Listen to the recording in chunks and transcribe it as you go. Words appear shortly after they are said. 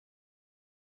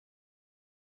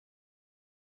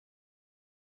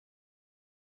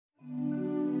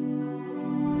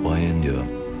India?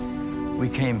 We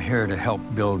came here to help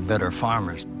build better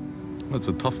farmers. It's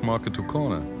a tough market to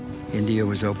corner. India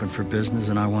was open for business,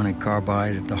 and I wanted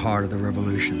carbide at the heart of the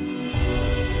revolution.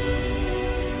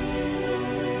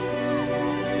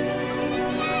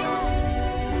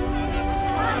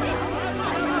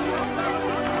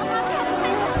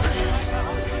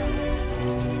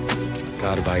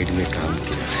 Carbide में काम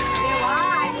किया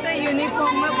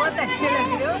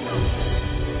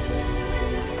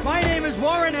My name is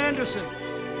Warren Anderson.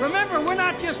 Remember, we're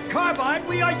not just carbide,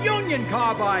 we are Union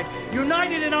Carbide,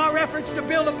 united in our efforts to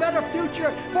build a better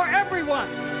future for everyone.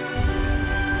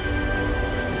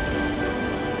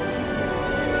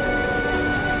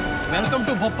 Welcome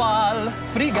to Bhopal.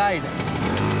 Free guide.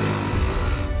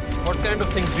 What kind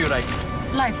of things do you write?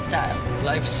 Lifestyle.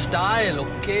 Lifestyle,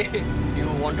 okay. You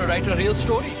want to write a real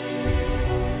story?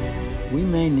 We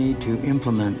may need to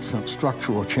implement some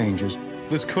structural changes.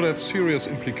 This could have serious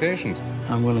implications.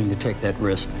 I'm willing to take that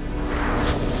risk.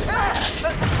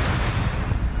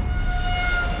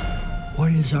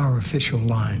 What is our official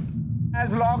line?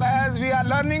 As long as we are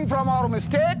learning from our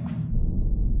mistakes,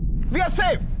 we are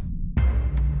safe.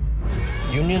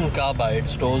 Union Carbide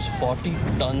stores 40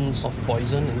 tons of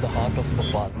poison in the heart of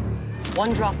Bhopal.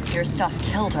 One drop of your stuff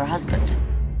killed her husband.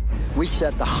 We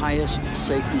set the highest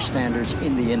safety standards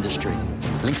in the industry.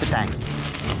 Link the tanks.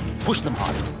 Push them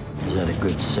hard. Is that a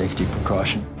good safety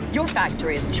precaution? Your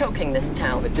factory is choking this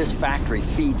town. But this factory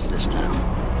feeds this town.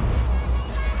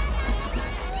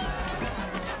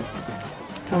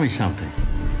 Tell me something.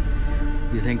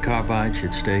 You think carbide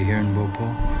should stay here in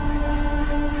Bhopal?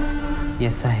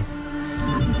 Yes, sir.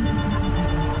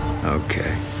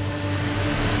 Okay.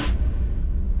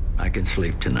 I can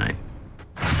sleep tonight.